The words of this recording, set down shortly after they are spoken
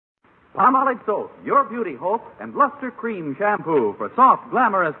Palmolive Soap, Your Beauty Hope, and Luster Cream Shampoo for soft,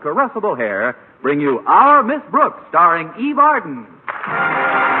 glamorous, caressable hair bring you Our Miss Brooks, starring Eve Arden.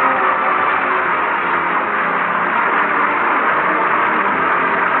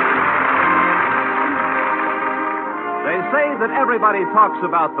 They say that everybody talks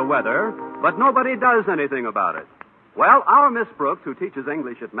about the weather, but nobody does anything about it. Well, our Miss Brooks, who teaches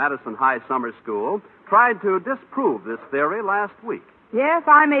English at Madison High Summer School, tried to disprove this theory last week. Yes,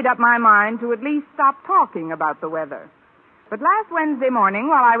 I made up my mind to at least stop talking about the weather. But last Wednesday morning,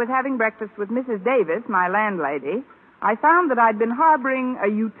 while I was having breakfast with Mrs. Davis, my landlady, I found that I'd been harboring a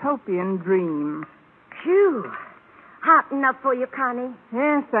utopian dream. Phew. Hot enough for you, Connie?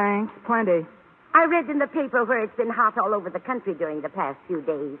 Yes, thanks. Plenty. I read in the paper where it's been hot all over the country during the past few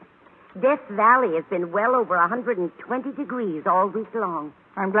days. Death Valley has been well over 120 degrees all week long.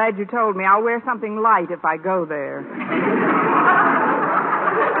 I'm glad you told me. I'll wear something light if I go there.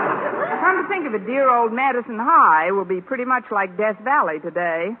 Come to think of it, dear old Madison High will be pretty much like Death Valley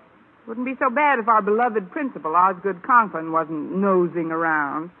today. Wouldn't be so bad if our beloved principal, Osgood Conklin, wasn't nosing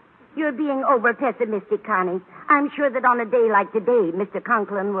around. You're being over-pessimistic, Connie. I'm sure that on a day like today, Mr.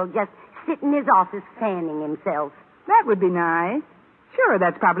 Conklin will just sit in his office fanning himself. That would be nice. Sure,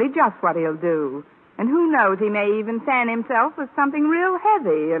 that's probably just what he'll do. And who knows, he may even fan himself with something real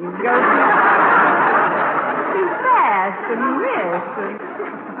heavy and go too fast and miss.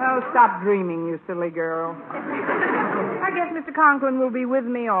 Oh, stop dreaming, you silly girl. I guess Mr. Conklin will be with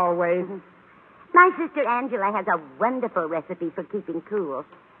me always. My sister Angela has a wonderful recipe for keeping cool.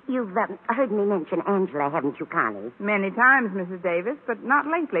 You've heard me mention Angela, haven't you, Connie? Many times, Mrs. Davis, but not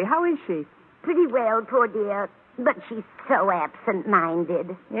lately. How is she? Pretty well, poor dear. But she's so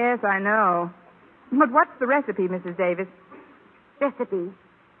absent-minded. Yes, I know. But what's the recipe, Mrs. Davis? Recipe?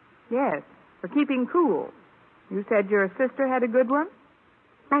 Yes, for keeping cool. You said your sister had a good one?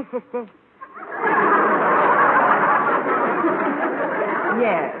 My sister?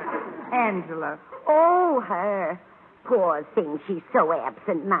 Yes, Angela. Oh, her. Poor thing, she's so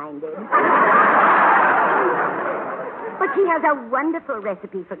absent-minded. But she has a wonderful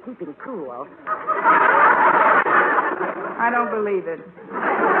recipe for keeping cool. I don't believe it.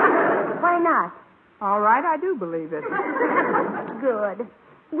 Why not? All right, I do believe it. Good.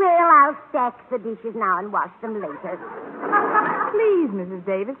 Well, I'll stack the dishes now and wash them later. Please, Mrs.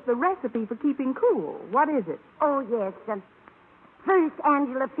 Davis, the recipe for keeping cool. What is it? Oh, yes. First,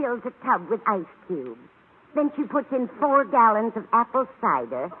 Angela fills a tub with ice cubes. Then she puts in 4 gallons of apple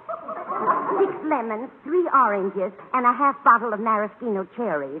cider, 6 lemons, 3 oranges, and a half bottle of maraschino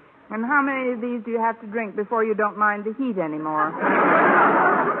cherries. And how many of these do you have to drink before you don't mind the heat anymore?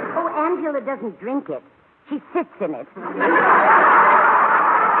 Oh, Angela doesn't drink it. She sits in it.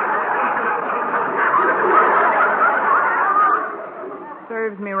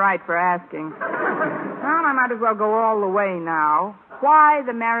 Serves me right for asking. Well, I might as well go all the way now. Why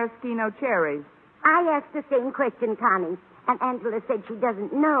the maraschino cherries? I asked the same question, Connie, and Angela said she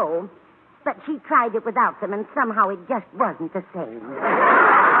doesn't know. But she tried it without them, and somehow it just wasn't the same.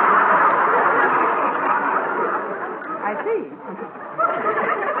 I see.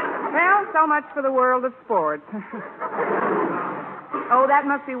 Well, so much for the world of sports. Oh, that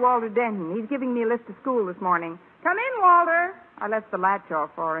must be Walter Denton. He's giving me a list of school this morning. Come in, Walter. I left the latch off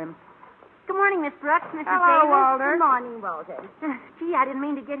for him. Good morning, Miss Brooks, Mrs. Hello, Davis. Walter. Good morning, Walter. Gee, I didn't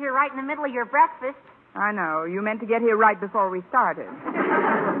mean to get here right in the middle of your breakfast. I know. You meant to get here right before we started.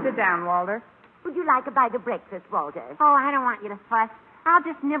 Sit down, Walter. Would you like a bite of breakfast, Walter? Oh, I don't want you to fuss. I'll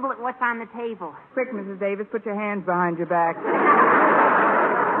just nibble at what's on the table. Quick, Mrs. Davis, put your hands behind your back.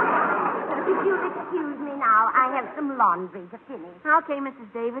 If you'll excuse me now, I have some laundry to finish. Okay,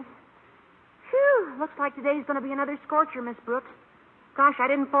 Mrs. Davis. Phew, looks like today's going to be another scorcher, Miss Brooks. Gosh, I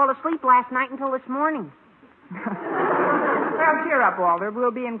didn't fall asleep last night until this morning. Well, cheer up, Walter.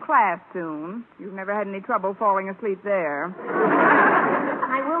 We'll be in class soon. You've never had any trouble falling asleep there.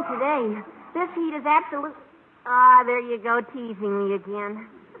 I will today. This heat is absolute... Ah, there you go, teasing me again.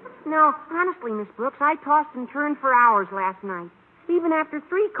 No, honestly, Miss Brooks, I tossed and turned for hours last night. Even after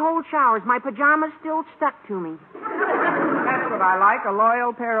 3 cold showers, my pajamas still stuck to me. That's what I like, a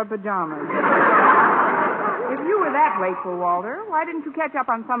loyal pair of pajamas. If you were that wakeful, Walter, why didn't you catch up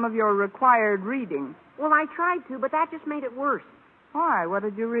on some of your required reading? Well, I tried to, but that just made it worse. Why? What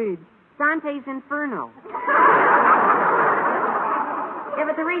did you read? Dante's Inferno. Yeah,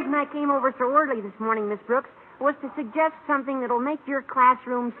 but the reason I came over so early this morning, Miss Brooks, was to suggest something that'll make your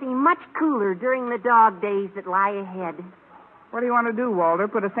classroom seem much cooler during the dog days that lie ahead. What do you want to do, Walter?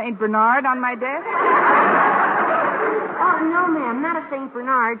 Put a St. Bernard on my desk? Oh, no, ma'am, not a St.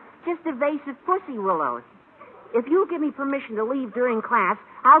 Bernard, just a vase of pussy willows. if you'll give me permission to leave during class,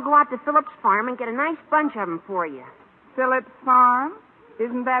 I'll go out to Philip's farm and get a nice bunch of them for you. Philip's farm?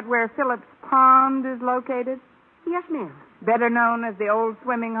 Isn't that where Philip's pond is located? Yes, ma'am. Better known as the old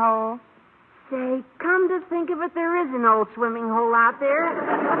swimming hole? Say, come to think of it, there is an old swimming hole out there.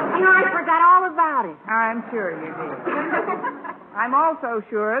 I forgot all about it. I'm sure you did. I'm also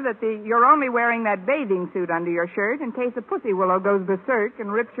sure that you're only wearing that bathing suit under your shirt in case a pussy willow goes berserk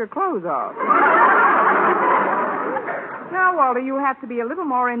and rips your clothes off. Now, Walter, you have to be a little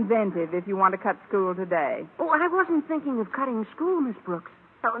more inventive if you want to cut school today. Oh, I wasn't thinking of cutting school, Miss Brooks.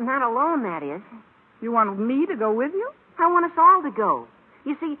 Oh, not alone, that is. You want me to go with you? I want us all to go.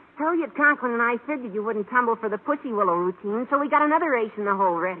 You see, Harriet Conklin and I figured you wouldn't tumble for the pussy willow routine, so we got another ace in the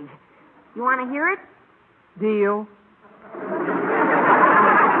hole ready. You want to hear it? Deal.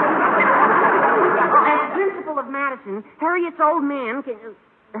 Well, as principal of Madison, Harriet's old man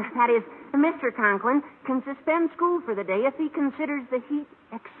that is, Mr. Conklin, can suspend school for the day if he considers the heat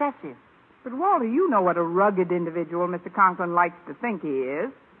excessive. But, Walter, you know what a rugged individual Mr. Conklin likes to think he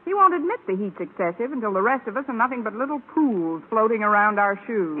is. He won't admit the heat's excessive until the rest of us are nothing but little pools floating around our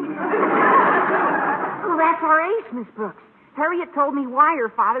shoes. Well, that's our ace, Miss Brooks. Harriet told me why her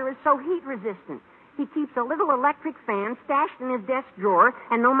father is so heat-resistant. He keeps a little electric fan stashed in his desk drawer,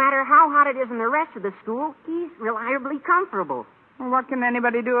 and no matter how hot it is in the rest of the school, he's reliably comfortable. Well, what can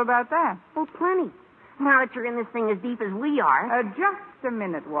anybody do about that? Oh, plenty. Now that you're in this thing as deep as we are. Just a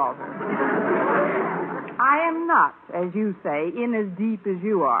minute, Walter. I am not, as you say, in as deep as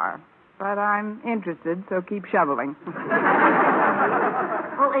you are. But I'm interested, so keep shoveling.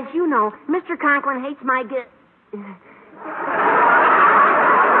 Well, as you know, Mr. Conklin hates my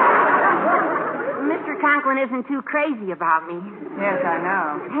Mr. Conklin isn't too crazy about me. Yes, I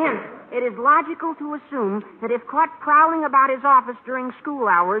know. Hence, it is logical to assume that if caught prowling about his office during school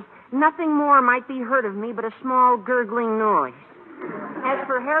hours, nothing more might be heard of me but a small gurgling noise. As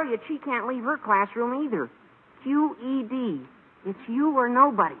for Harriet, she can't leave her classroom either. QED. It's you or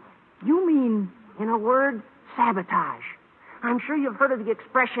nobody. You mean, in a word, sabotage. I'm sure you've heard of the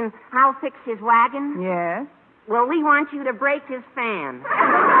expression, I'll fix his wagon. Yes. Well, we want you to break his fan.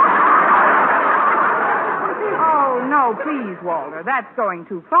 Oh, no, please, Walter. That's going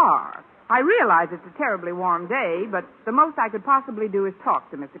too far. I realize it's a terribly warm day, but the most I could possibly do is talk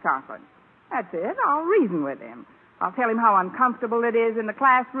to Mr. Conklin. That's it. I'll reason with him. I'll tell him how uncomfortable it is in the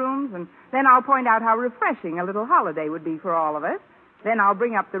classrooms, and then I'll point out how refreshing a little holiday would be for all of us. Then I'll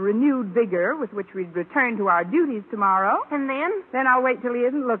bring up the renewed vigor with which we'd return to our duties tomorrow. And then? Then I'll wait till he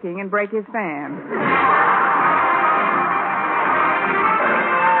isn't looking and break his fan.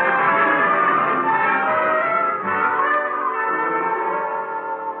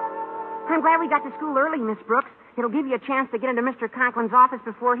 I'm glad we got to school early, Miss Brooks. It'll give you a chance to get into Mr. Conklin's office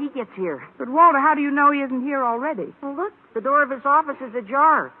before he gets here. But, Walter, how do you know he isn't here already? Well, look, the door of his office is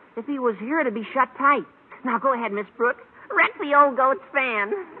ajar. If he was here, it'd be shut tight. Now, go ahead, Miss Brooks. Wreck the old goat's fan.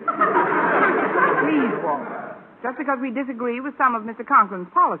 Please, Walter. Just because we disagree with some of Mr. Conklin's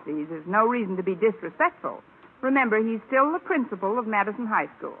policies is no reason to be disrespectful. Remember, he's still the principal of Madison High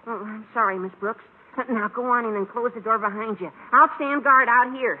School. Oh, I'm sorry, Miss Brooks. Now, go on in and close the door behind you. I'll stand guard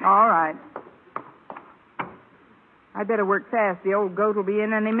out here. All right. I'd better work fast. The old goat will be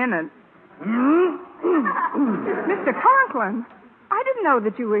in any minute. Mr. Conklin, I didn't know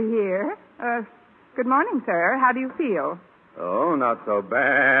that you were here. Good morning, sir. How do you feel? Oh, not so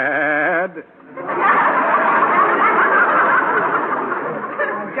bad.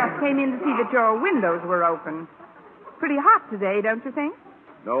 I just came in to see that your windows were open. Pretty hot today, don't you think?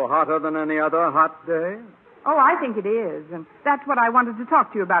 No hotter than any other hot day? Oh, I think it is. And that's what I wanted to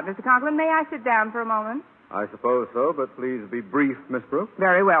talk to you about, Mr. Conklin. May I sit down for a moment? I suppose so, but please be brief, Miss Brooks.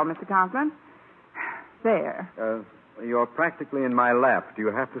 Very well, Mr. Conklin. There. You're practically in my lap. Do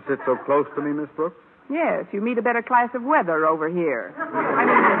you have to sit so close to me, Miss Brooks? Yes, you meet a better class of weather over here.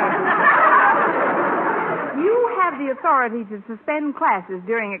 You have the authority to suspend classes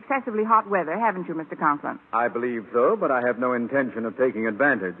during excessively hot weather, haven't you, Mr. Conklin? I believe so, but I have no intention of taking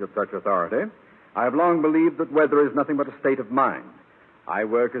advantage of such authority. I have long believed that weather is nothing but a state of mind. I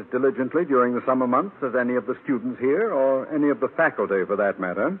work as diligently during the summer months as any of the students here, or any of the faculty, for that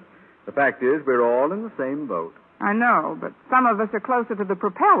matter. The fact is, we're all in the same boat. I know, but some of us are closer to the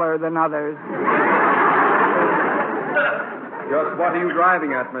propeller than others. Just what are you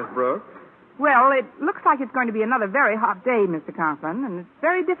driving at, Miss Brooks? Well, it looks like it's going to be another very hot day, Mr. Conklin, and it's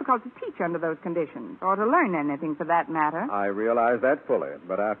very difficult to teach under those conditions, or to learn anything for that matter. I realize that fully,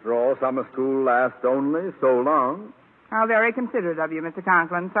 but after all, summer school lasts only so long. How very considerate of you, Mr.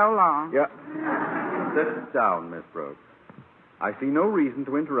 Conklin. So long. Yeah. Sit down, Miss Brooks. I see no reason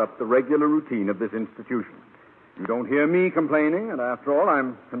to interrupt the regular routine of this institution. You don't hear me complaining, and after all,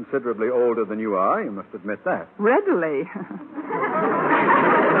 I'm considerably older than you are. You must admit that. Readily.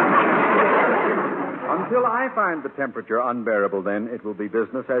 Until I find the temperature unbearable, then, it will be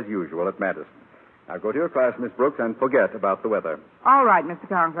business as usual at Madison. Now, go to your class, Miss Brooks, and forget about the weather. All right, Mr.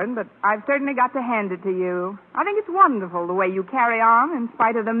 Conklin, but I've certainly got to hand it to you. I think it's wonderful the way you carry on in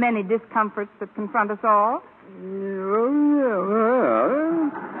spite of the many discomforts that confront us all.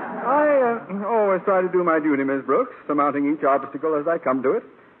 I always try to do my duty, Miss Brooks, surmounting each obstacle as I come to it.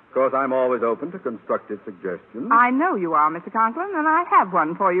 Of course, I'm always open to constructive suggestions. I know you are, Mr. Conklin, and I have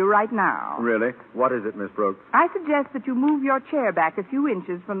one for you right now. Really? What is it, Miss Brooks? I suggest that you move your chair back a few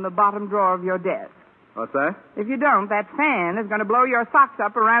inches from the bottom drawer of your desk. What's that? If you don't, that fan is going to blow your socks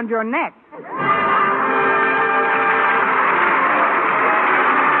up around your neck.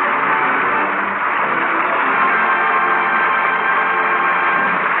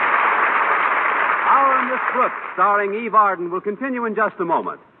 Our Miss Brooks, starring Eve Arden, will continue in just a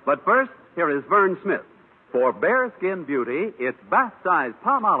moment. But first, here is Vern Smith. For bare skin beauty, it's bath-size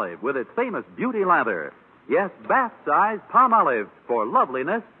Palmolive with its famous beauty lather. Yes, bath-size Palmolive for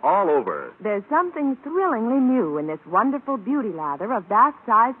loveliness all over. There's something thrillingly new in this wonderful beauty lather of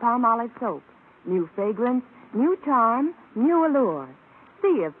bath-size Palmolive soap. New fragrance, new charm, new allure.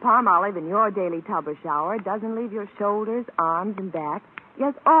 See if Palmolive in your daily tub or shower doesn't leave your shoulders, arms, and back,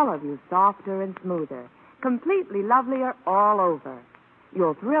 yes, all of you softer and smoother, completely lovelier all over.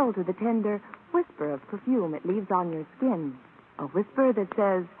 You'll thrill to the tender whisper of perfume it leaves on your skin. A whisper that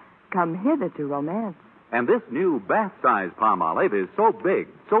says, "Come hither to romance." And this new bath-size Palmolive is so big,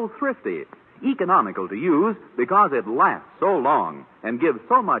 so thrifty, economical to use because it lasts so long and gives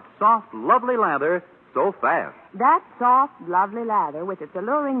so much soft, lovely lather so fast. That soft, lovely lather with its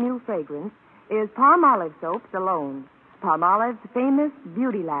alluring new fragrance is Palmolive soaps alone. Palmolive's famous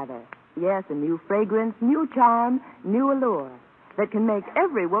beauty lather. Yes, a new fragrance, new charm, new allure that can make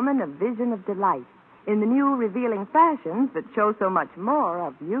every woman a vision of delight in the new revealing fashions that show so much more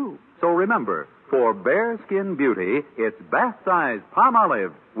of you. So remember, for bare skin beauty, it's bath-size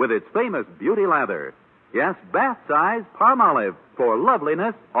Palmolive with its famous beauty lather. Yes, bath-size Palmolive for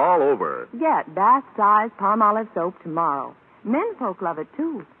loveliness all over. Get bath-size Palmolive soap tomorrow. Menfolk love it,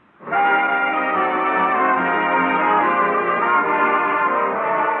 too.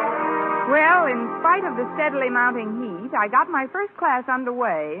 Well, in spite of the steadily mounting heat, I got my first class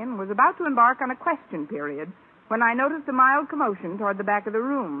underway and was about to embark on a question period when I noticed a mild commotion toward the back of the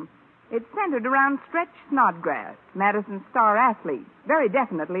room. It centered around Stretch Snodgrass, Madison's star athlete, very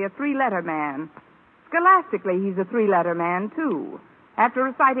definitely a three-letter man. Scholastically, he's a three-letter man, too. After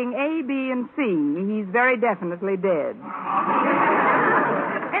reciting A, B, and C, he's very definitely dead.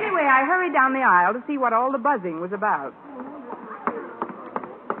 Anyway, I hurried down the aisle to see what all the buzzing was about.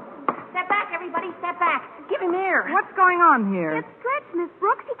 Step back, everybody, step back. Give him air. What's going on here? It's Stretch, Miss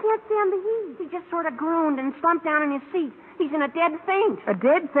Brooks. He can't stand the heat. He just sort of groaned and slumped down in his seat. He's in a dead faint. A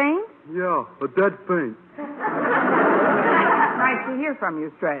dead faint? Yeah, a dead faint. Nice to hear from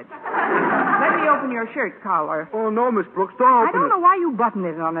you, Stretch. Let me open your shirt collar. Oh, no, Miss Brooks, don't I don't know why you button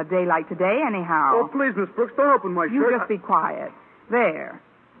it on a day like today, anyhow. Oh, please, Miss Brooks, don't open my You shirt. just be quiet. There.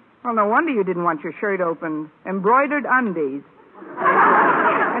 Well, no wonder you didn't want your shirt opened. Embroidered undies.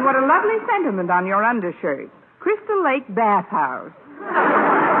 And what a lovely sentiment on your undershirt. Crystal Lake Bathhouse.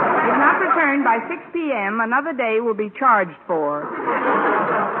 If not returned by 6 p.m., another day will be charged for.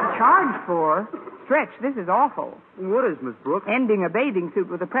 Charged for? Stretch, this is awful. What is, Miss Brooks? Ending a bathing suit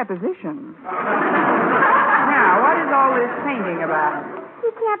with a preposition. Now, what is all this painting about? He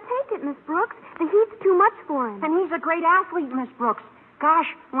can't take it, Miss Brooks. The heat's too much for him. And he's a great athlete, Miss Brooks. Gosh,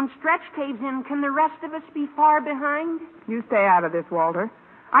 when Stretch caves in, can the rest of us be far behind? You stay out of this, Walter.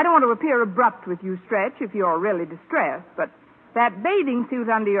 I don't want to appear abrupt with you, Stretch, if you're really distressed, but that bathing suit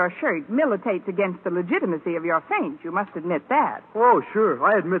under your shirt militates against the legitimacy of your faint. You must admit that. Oh, sure,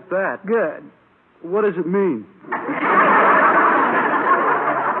 I admit that. Good. What does it mean?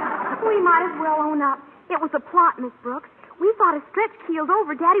 We might as well own up. It was a plot, Miss Brooks. We thought if Stretch keeled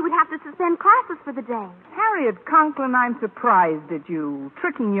over, Daddy would have to suspend classes for the day. Harriet Conklin, I'm surprised at you,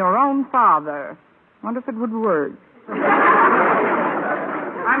 tricking your own father. Wonder if it would work.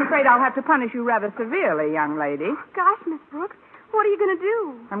 I'm afraid I'll have to punish you rather severely, young lady. Gosh, Miss Brooks, what are you going to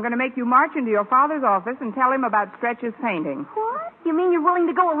do? I'm going to make you march into your father's office and tell him about Stretch's fainting. What? You mean you're willing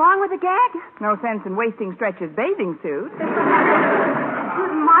to go along with the gag? No sense in wasting Stretch's bathing suit.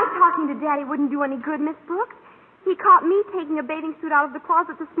 My talking to Daddy wouldn't do any good, Miss Brooks. He caught me taking a bathing suit out of the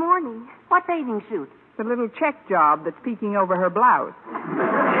closet this morning. What bathing suit? The little check job that's peeking over her blouse.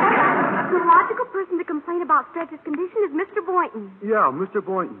 The logical person to complain about Stretch's condition is Mr. Boynton. Yeah, Mr.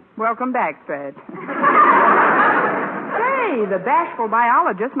 Boynton. Welcome back, Stretch. Say, the bashful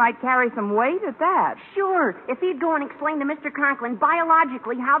biologist might carry some weight at that. Sure. If he'd go and explain to Mr. Conklin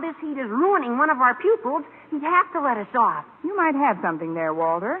biologically how this heat is ruining one of our pupils, he'd have to let us off. You might have something there,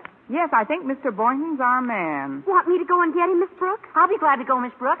 Walter. Yes, I think Mr. Boynton's our man. Want me to go and get him, Miss Brooks? I'll be glad to go,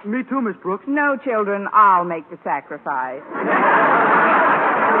 Miss Brooks. Me too, Miss Brooks. No, children, I'll make the sacrifice.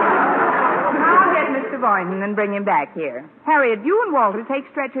 I'll get Mr. Boynton and bring him back here. Harriet, you and Walter take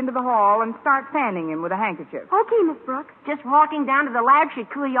Stretch into the hall and start fanning him with a handkerchief. Okay, Miss Brooks. Just walking down to the lab should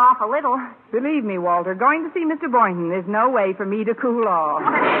cool you off a little. Believe me, Walter, going to see Mr. Boynton is no way for me to cool off.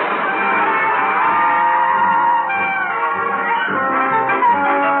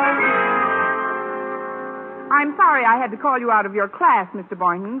 I'm sorry I had to call you out of your class, Mr.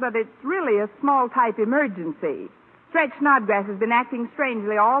 Boynton, but it's really a small-type emergency. Stretch Snodgrass has been acting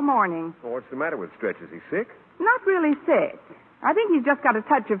strangely all morning. Well, what's the matter with Stretch? Is he sick? Not really sick. I think he's just got a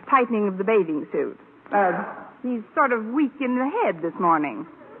touch of tightening of the bathing suit. He's sort of weak in the head this morning.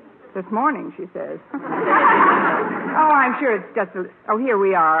 This morning, she says. Oh, I'm sure it's just a... Oh, here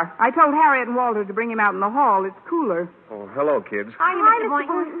we are. I told Harriet and Walter to bring him out in the hall. It's cooler. Oh, hello, kids. Hi, Mr.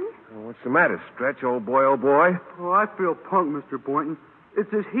 Boynton. Oh, what's the matter, Stretch, old boy, old boy? Oh, I feel punk, Mr. Boynton.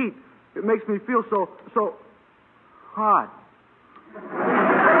 It's this heat. It makes me feel so hot. That's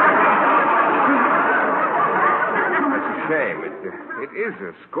a shame. It is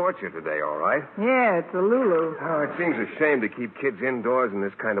a scorcher today, all right. Yeah, it's a Lulu. Oh, it seems a shame to keep kids indoors in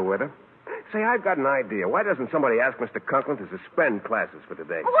this kind of weather. Say, I've got an idea. Why doesn't somebody ask Mr. Conklin to suspend classes for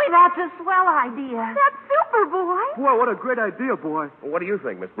today? Boy, that's a swell idea. That's super, boy. Boy, what a great idea, boy. Well, what do you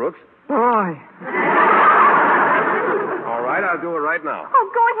think, Miss Brooks? Boy. All right, I'll do it right now. Oh,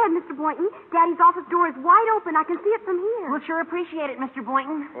 go ahead, Mr. Boynton. Daddy's office door is wide open. I can see it from here. We'll sure appreciate it, Mr.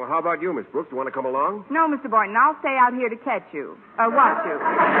 Boynton. Well, how about you, Miss Brooks? Do you want to come along? No, Mr. Boynton, I'll stay out here to catch you. Watch you.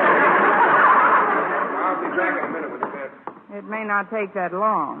 I'll be back in a minute with the bed. It may not take that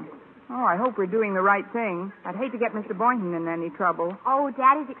long. Oh, I hope we're doing the right thing. I'd hate to get Mr. Boynton in any trouble. Oh,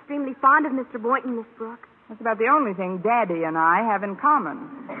 Daddy's extremely fond of Mr. Boynton, Miss Brooks. That's about the only thing Daddy and I have in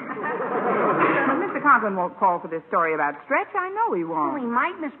common. But Mr. Conklin won't call for this story about Stretch. I know he won't. Well, he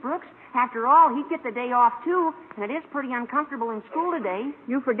might, Miss Brooks. After all, he'd get the day off, too, and it is pretty uncomfortable in school today.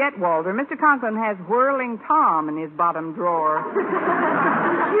 You forget, Walter. Mr. Conklin has Whirling Tom in his bottom drawer.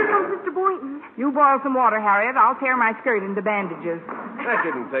 Here comes Mr. Boynton. You boil some water, Harriet. I'll tear my skirt into bandages. That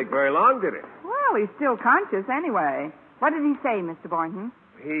didn't take very long, did it? Well, he's still conscious anyway. What did he say, Mr. Boynton?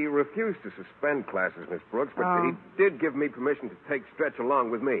 He refused to suspend classes, Miss Brooks, but he did give me permission to take Stretch along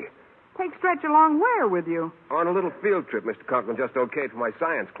with me. Take Stretch along where with you? On a little field trip Mr. Conklin just okayed for my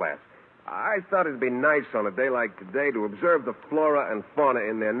science class. I thought it'd be nice on a day like today to observe the flora and fauna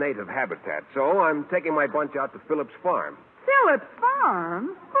in their native habitat. So I'm taking my bunch out to Phillips Farm. Phillips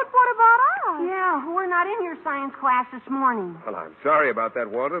Farm? But what about us? Yeah, we're not in your science class this morning. Well, I'm sorry about that,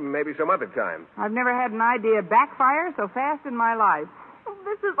 Walter. Maybe some other time. I've never had an idea backfire so fast in my life.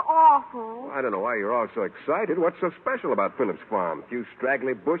 This is awful. I don't know why you're all so excited. What's so special about Phillips Farm? A few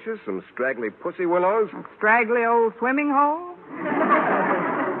straggly bushes, some straggly pussy willows? A straggly old swimming hole?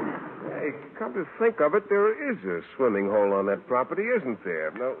 Hey, come to think of it, there is a swimming hole on that property, isn't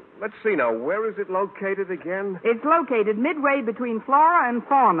there? Now, let's see now. Where is it located again? It's located midway between flora and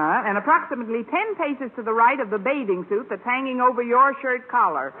fauna and approximately 10 paces to the right of the bathing suit that's hanging over your shirt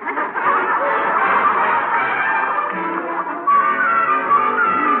collar.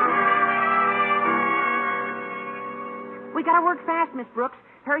 We gotta work fast, Miss Brooks.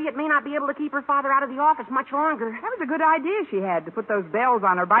 Harriet may not be able to keep her father out of the office much longer. That was a good idea she had, to put those bells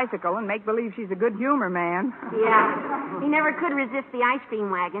on her bicycle and make believe she's a good humor man. Yeah. He never could resist the ice cream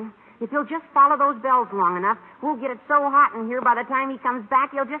wagon. If he'll just follow those bells long enough, we'll get it so hot in here by the time he comes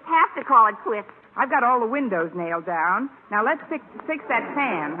back, he'll just have to call it quits. I've got all the windows nailed down. Now let's fix that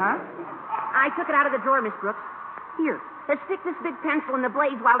fan, huh? I took it out of the drawer, Miss Brooks. Here, let's stick this big pencil in the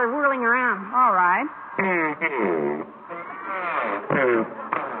blades while they're whirling around. All right.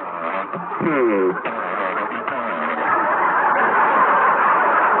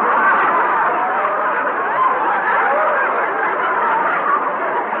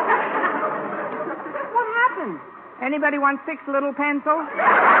 What happened? Anybody want 6 little pencils?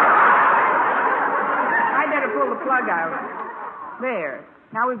 I better pull the plug out. There.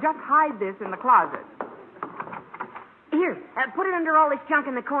 Now we'll just hide this in the closet. Here, put it under all this junk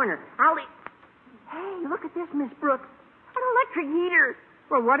in the corner. Hey, look at this, Miss Brooks. An electric heater.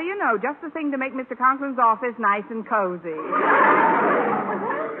 Well, what do you know? Just the thing to make Mr. Conklin's office nice and cozy.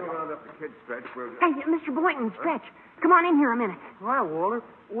 Hey, Mr. Boynton, Stretch. Come on in here a minute. Well, Walter,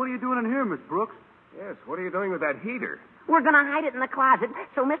 what are you doing in here, Miss Brooks? Yes, what are you doing with that heater? We're going to hide it in the closet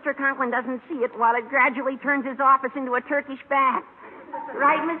so Mr. Conklin doesn't see it while it gradually turns his office into a Turkish bath.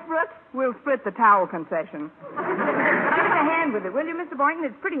 Right, Miss Brooks? We'll split the towel concession. Give us a hand with it, will you, Mr. Boynton?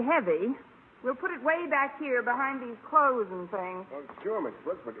 It's pretty heavy. We'll put it way back here behind these clothes and things. Oh, sure, Miss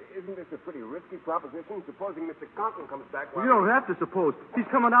Brooks, but isn't this a pretty risky proposition? Supposing Mr. Conklin comes back while... You don't have to suppose. He's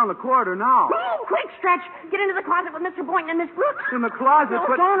coming down the corridor now. Oh, quick, Stretch. Get into the closet with Mr. Boynton and Miss Brooks. In the closet, No,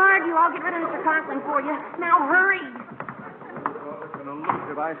 but... don't argue. I'll get rid of Mr. Conklin for you. Now, hurry. It's an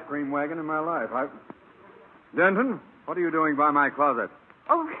elusive ice cream wagon in my life. Denton, what are you doing by my closet?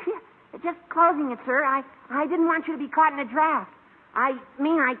 Oh, just closing it, sir. I didn't want you to be caught in a draft. I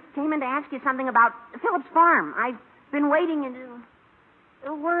came in to ask you something about Phillips Farm. I've been waiting and...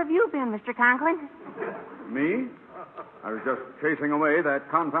 where have you been, Mr. Conklin? Me? I was just chasing away that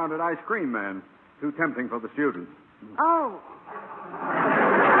confounded ice cream man. Too tempting for the students. Oh.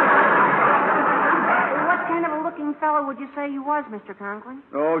 What kind of a looking fellow would you say he was, Mr. Conklin?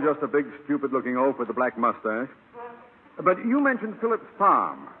 Oh, just a big, stupid-looking oaf with a black mustache. But you mentioned Phillips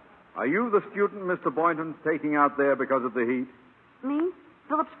Farm. Are you the student Mr. Boynton's taking out there because of the heat? Me?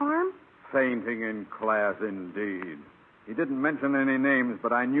 Phillips Farm? Fainting in class, indeed. He didn't mention any names,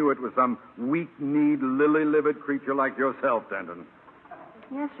 but I knew it was some weak-kneed, lily-livered creature like yourself, Denton.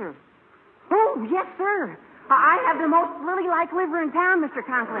 Yes, sir. Oh, yes, sir. I have the most lily-like liver in town, Mr.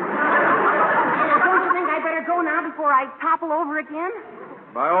 Conklin. Don't you think I better go now before I topple over again?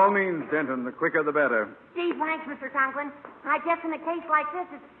 By all means, Denton, the quicker the better. Gee, thanks, Mr. Conklin. I guess in a case like this,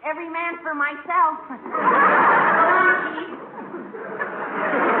 it's every man for myself.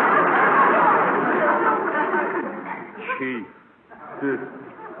 Chief.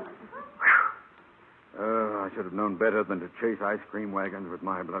 I should have known better than to chase ice cream wagons with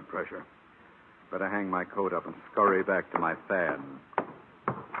my blood pressure. Better hang my coat up and scurry back to my fan.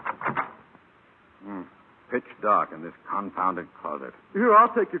 Pitch dark in this confounded closet. Here,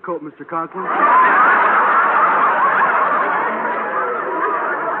 I'll take your coat, Mr. Conklin.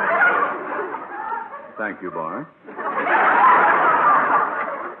 Thank you, boy.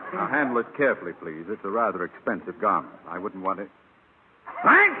 Now, handle it carefully, please. It's a rather expensive garment. I wouldn't want it...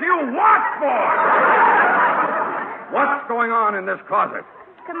 Thank you what for? What's going on in this closet?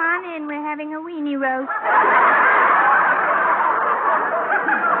 Come on in. We're having a weenie roast.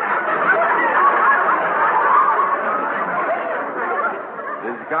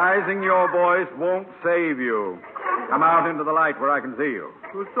 Disguising your voice won't save you. Come out into the light where I can see you.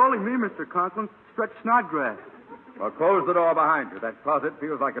 It's only me, Mr. Conklin. Stretch Snodgrass. Well, close the door behind you. That closet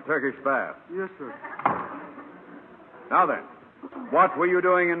feels like a Turkish bath. Yes, sir. Now then, what were you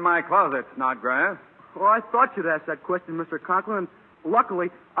doing in my closet, Snodgrass? Well, I thought you'd ask that question, Mr. Conklin, and luckily,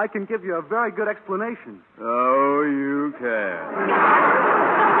 I can give you a very good explanation. Oh, you can.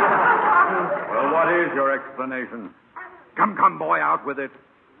 Well, what is your explanation? Come, boy, out with it.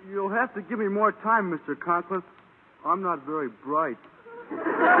 You'll have to give me more time, Mr. Conklin. I'm not very bright.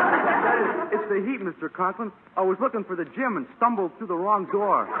 It's the heat, Mr. Conklin. I was looking for the gym and stumbled through the wrong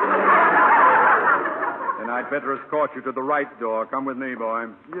door. Then I'd better escort you to the right door. Come with me, boy.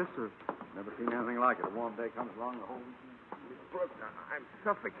 Yes, sir. Never seen anything like it. A warm day comes along, the whole... Brooks, I'm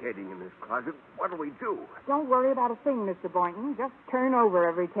suffocating in this closet. What'll we do? Don't worry about a thing, Mr. Boynton. Just turn over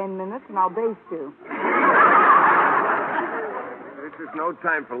every 10 minutes and I'll baste you. This is no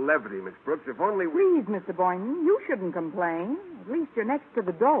time for levity, Miss Brooks. If only we... Please, Mr. Boynton, you shouldn't complain. At least you're next to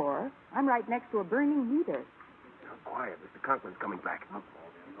the door. I'm right next to a burning heater. Oh, quiet. Mr. Conklin's coming back. Oh,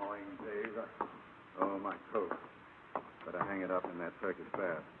 the annoying days. Oh, my coat. Better hang it up in that Turkish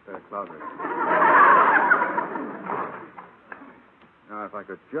bath. Closet. Now, if I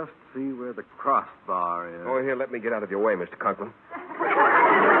could just see where the crossbar is. Oh, here, let me get out of your way, Mr. Conklin.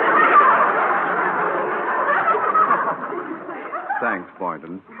 Thanks,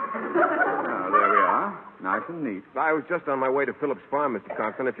 Boynton. Now, there we are. Nice and neat. I was just on my way to Phillips Farm, Mr.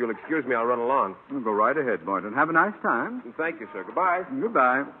 Conklin. If you'll excuse me, I'll run along. Well, go right ahead, Boynton. Have a nice time. Thank you, sir. Goodbye.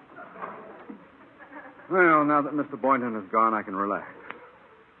 Goodbye. Well, now that Mr. Boynton has gone, I can relax.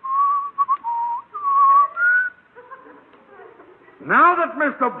 Now that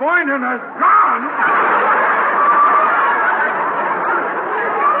Mr. Boynton has gone...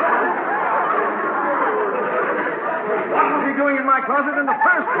 What was he doing in my closet in the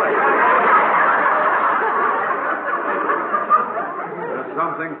first place? There's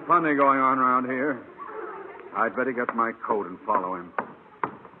something funny going on around here. I'd better get my coat and follow him.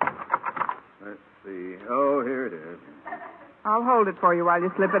 Let's see. Oh, here it is. I'll hold it for you while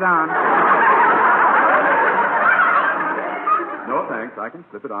you slip it on. No, thanks. I can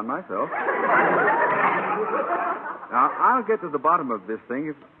slip it on myself. Now, I'll get to the bottom of this thing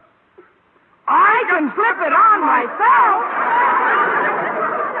if... I can slip it on myself.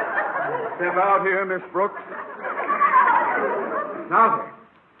 Step out here, Miss Brooks. Now,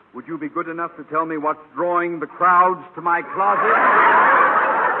 would you be good enough to tell me what's drawing the crowds to my closet?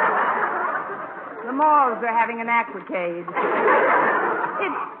 The Moths are having an aquacade.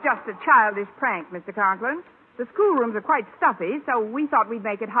 It's just a childish prank, Mr. Conklin. The schoolrooms are quite stuffy, so we thought we'd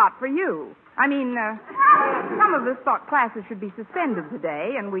make it hot for you. Some of us thought classes should be suspended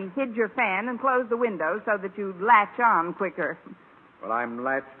today, and we hid your fan and closed the windows so that you'd latch on quicker. Well, I'm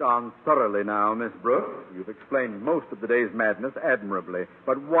latched on thoroughly now, Miss Brooks. You've explained most of the day's madness admirably.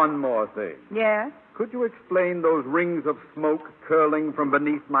 But one more thing. Yes? Could you explain those rings of smoke curling from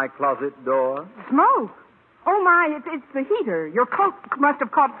beneath my closet door? Smoke? Oh, my, it's the heater. Your coat must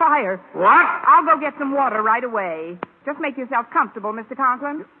have caught fire. What? I'll go get some water right away. Just make yourself comfortable, Mr.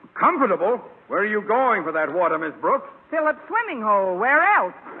 Conklin. Comfortable? Where are you going for that water, Miss Brooks? Philip's swimming hole. Where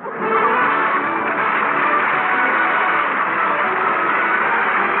else?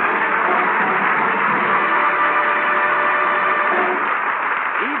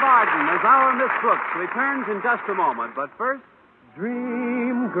 Eve Arden as our Miss Brooks returns in just a moment, but first...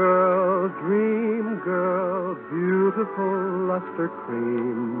 Dream girl, beautiful luster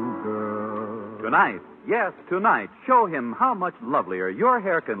cream girl. Tonight, yes, tonight, show him how much lovelier your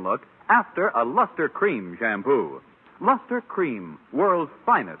hair can look after a Luster Cream shampoo. Luster Cream, world's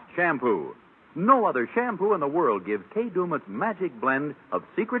finest shampoo. No other shampoo in the world gives Kay Daumit's magic blend of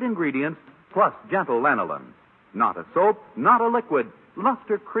secret ingredients plus gentle lanolin. Not a soap, not a liquid.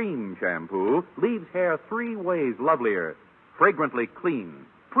 Luster Cream shampoo leaves hair 3 ways lovelier. Fragrantly clean,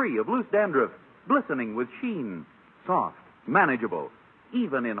 free of loose dandruff, glistening with sheen, soft, manageable.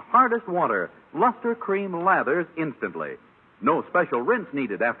 Even in hardest water, Luster Cream lathers instantly. No special rinse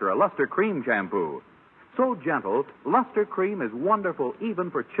needed after a Luster Cream shampoo. So gentle, Luster Cream is wonderful even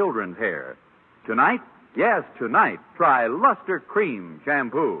for children's hair. Tonight, yes, tonight, try Luster Cream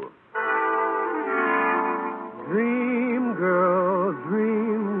shampoo. Dream girl,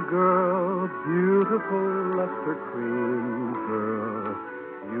 beautiful luster cream girl.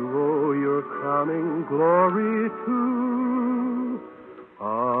 You owe your crowning glory to a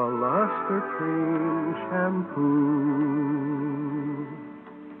luster cream shampoo.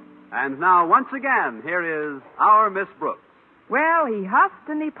 And now, once again, here is our Miss Brooks. Well, he huffed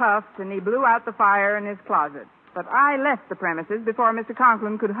and he puffed and he blew out the fire in his closet. But I left the premises before Mr.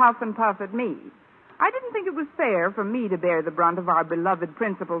 Conklin could huff and puff at me. I didn't think it was fair for me to bear the brunt of our beloved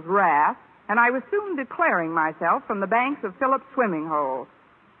principal's wrath, and I was soon declaring myself from the banks of Philip's swimming hole.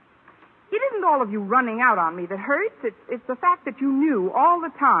 It isn't all of you running out on me that hurts. It's the fact that you knew all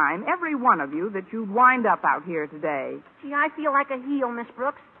the time, every one of you, that you'd wind up out here today. Gee, I feel like a heel, Miss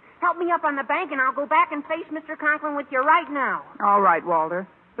Brooks. Help me up on the bank, and I'll go back and face Mr. Conklin with you right now. All right, Walter.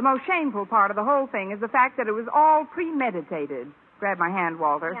 The most shameful part of the whole thing is the fact that it was all premeditated. Grab my hand,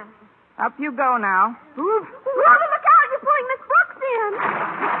 Walter. Yeah. Up you go now. Walter, look out! You're pulling Miss Brooks in.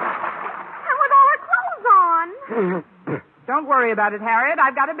 And with all her clothes on. Don't worry about it, Harriet.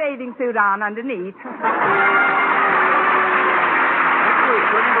 I've got a bathing suit on underneath. Next week,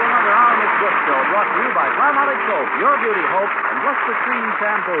 we're going to another Our Miss Brooks show brought to you by Palmolive Soap, Your Beauty Hope, and Luster Cream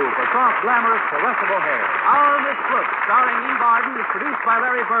Shampoo for soft, glamorous, caressable hair. Our Miss Brooks, starring Eve Arden, is produced by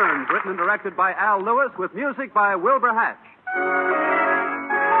Larry Burns, written and directed by Al Lewis, with music by Wilbur Hatch.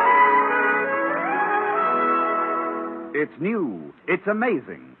 It's new. It's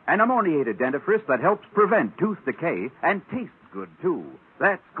amazing. An ammoniated dentifrice that helps prevent tooth decay and tastes good, too.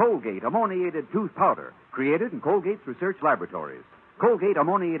 That's Colgate Ammoniated Tooth Powder, created in Colgate's research laboratories. Colgate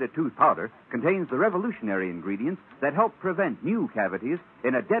Ammoniated Tooth Powder contains the revolutionary ingredients that help prevent new cavities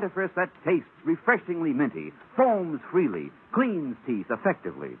in a dentifrice that tastes refreshingly minty, foams freely, cleans teeth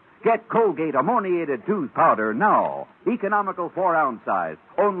effectively. Get Colgate Ammoniated Tooth Powder now. Economical 4-ounce size,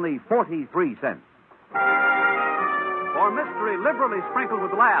 only 43 cents. For mystery liberally sprinkled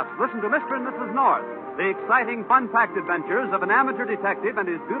with laughs, listen to Mr. and Mrs. North, the exciting, fun-packed adventures of an amateur detective and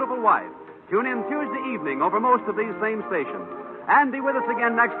his beautiful wife. Tune in Tuesday evening over most of these same stations. And be with us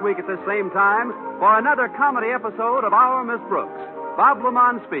again next week at this same time for another comedy episode of Our Miss Brooks. Bob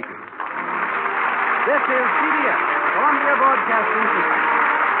Lamont speaking. This is CBS, Columbia Broadcasting System.